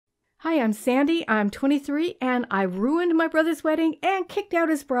Hi, I'm Sandy. I'm 23, and I ruined my brother's wedding and kicked out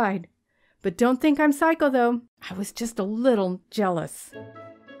his bride. But don't think I'm psycho, though. I was just a little jealous.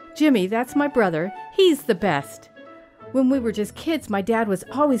 Jimmy, that's my brother. He's the best. When we were just kids, my dad was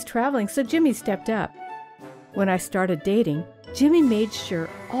always traveling, so Jimmy stepped up. When I started dating, Jimmy made sure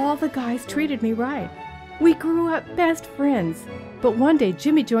all the guys treated me right. We grew up best friends. But one day,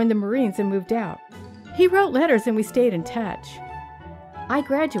 Jimmy joined the Marines and moved out. He wrote letters and we stayed in touch. I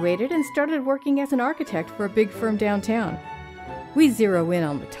graduated and started working as an architect for a big firm downtown. We zero in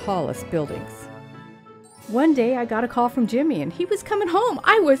on the tallest buildings. One day I got a call from Jimmy and he was coming home.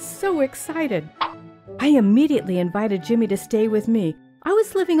 I was so excited. I immediately invited Jimmy to stay with me. I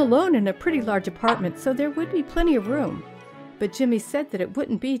was living alone in a pretty large apartment, so there would be plenty of room. But Jimmy said that it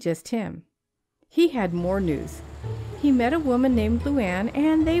wouldn't be just him. He had more news. He met a woman named Luanne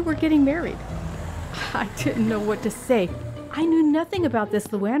and they were getting married. I didn't know what to say. I knew nothing about this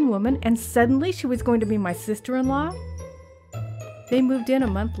Luanne woman, and suddenly she was going to be my sister-in-law? They moved in a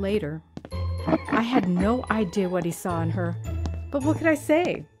month later. I had no idea what he saw in her, but what could I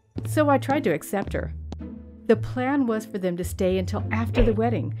say? So I tried to accept her. The plan was for them to stay until after the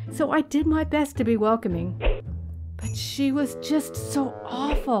wedding, so I did my best to be welcoming. But she was just so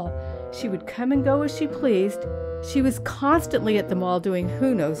awful. She would come and go as she pleased. She was constantly at the mall doing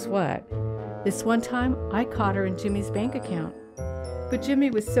who knows what. This one time, I caught her in Jimmy's bank account. But Jimmy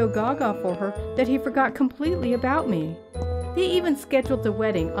was so gaga for her that he forgot completely about me. They even scheduled the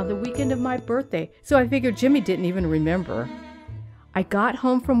wedding on the weekend of my birthday, so I figured Jimmy didn't even remember. I got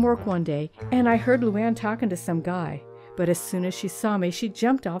home from work one day, and I heard Luanne talking to some guy. But as soon as she saw me, she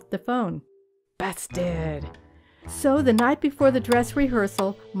jumped off the phone. Busted! So the night before the dress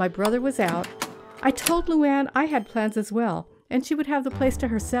rehearsal, my brother was out. I told Luanne I had plans as well, and she would have the place to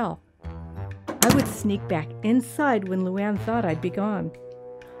herself. I would sneak back inside when Luanne thought I'd be gone.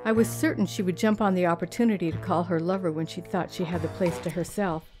 I was certain she would jump on the opportunity to call her lover when she thought she had the place to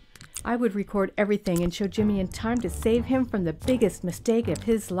herself. I would record everything and show Jimmy in time to save him from the biggest mistake of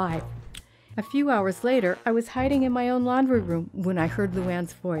his life. A few hours later, I was hiding in my own laundry room when I heard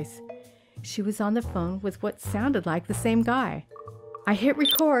Luanne's voice. She was on the phone with what sounded like the same guy. I hit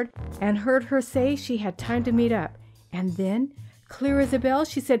record and heard her say she had time to meet up. And then, clear as a bell,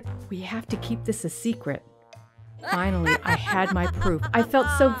 she said, "We have to keep this a secret." Finally, I had my proof. I felt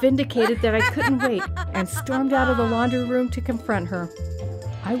so vindicated that I couldn't wait and stormed out of the laundry room to confront her.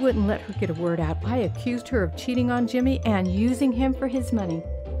 I wouldn't let her get a word out. I accused her of cheating on Jimmy and using him for his money.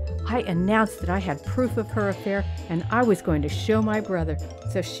 I announced that I had proof of her affair and I was going to show my brother,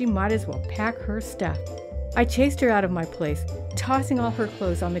 so she might as well pack her stuff. I chased her out of my place, tossing all her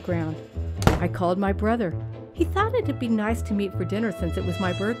clothes on the ground. I called my brother. He thought it'd be nice to meet for dinner since it was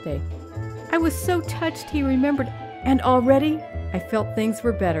my birthday. I was so touched he remembered, and already I felt things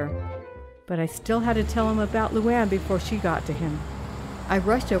were better. But I still had to tell him about Luanne before she got to him. I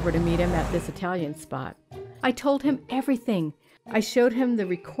rushed over to meet him at this Italian spot. I told him everything. I showed him the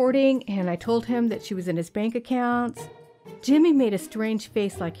recording, and I told him that she was in his bank accounts. Jimmy made a strange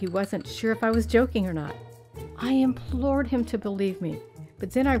face like he wasn't sure if I was joking or not. I implored him to believe me,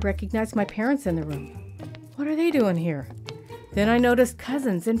 but then I recognized my parents in the room. What are they doing here? Then I noticed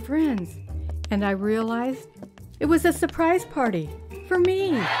cousins and friends, and I realized it was a surprise party for me.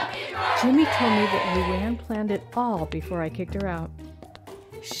 Jimmy told me that Luanne planned it all before I kicked her out.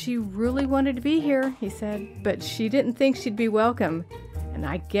 She really wanted to be here, he said, but she didn't think she'd be welcome. And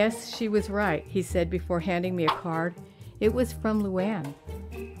I guess she was right, he said before handing me a card. It was from Luanne.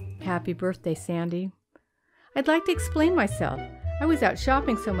 Happy birthday, Sandy. I'd like to explain myself. I was out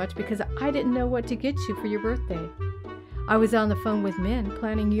shopping so much because I didn't know what to get you for your birthday. I was on the phone with men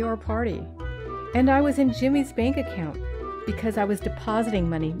planning your party. And I was in Jimmy's bank account because I was depositing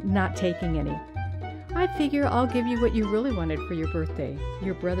money, not taking any. I figure I'll give you what you really wanted for your birthday,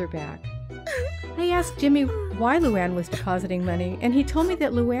 your brother back. I asked Jimmy why Luanne was depositing money, and he told me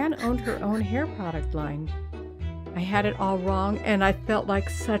that Luanne owned her own hair product line. I had it all wrong, and I felt like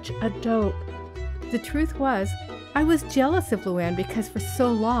such a dope. The truth was, I was jealous of Luanne because for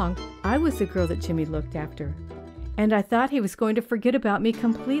so long, I was the girl that Jimmy looked after. And I thought he was going to forget about me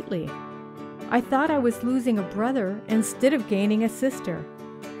completely. I thought I was losing a brother instead of gaining a sister.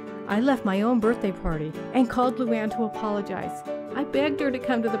 I left my own birthday party and called Luanne to apologize. I begged her to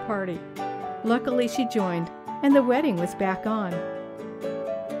come to the party. Luckily, she joined, and the wedding was back on.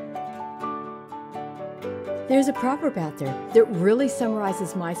 There's a proverb out there that really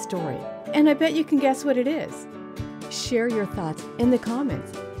summarizes my story, and I bet you can guess what it is. Share your thoughts in the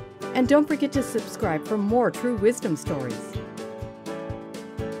comments, and don't forget to subscribe for more true wisdom stories.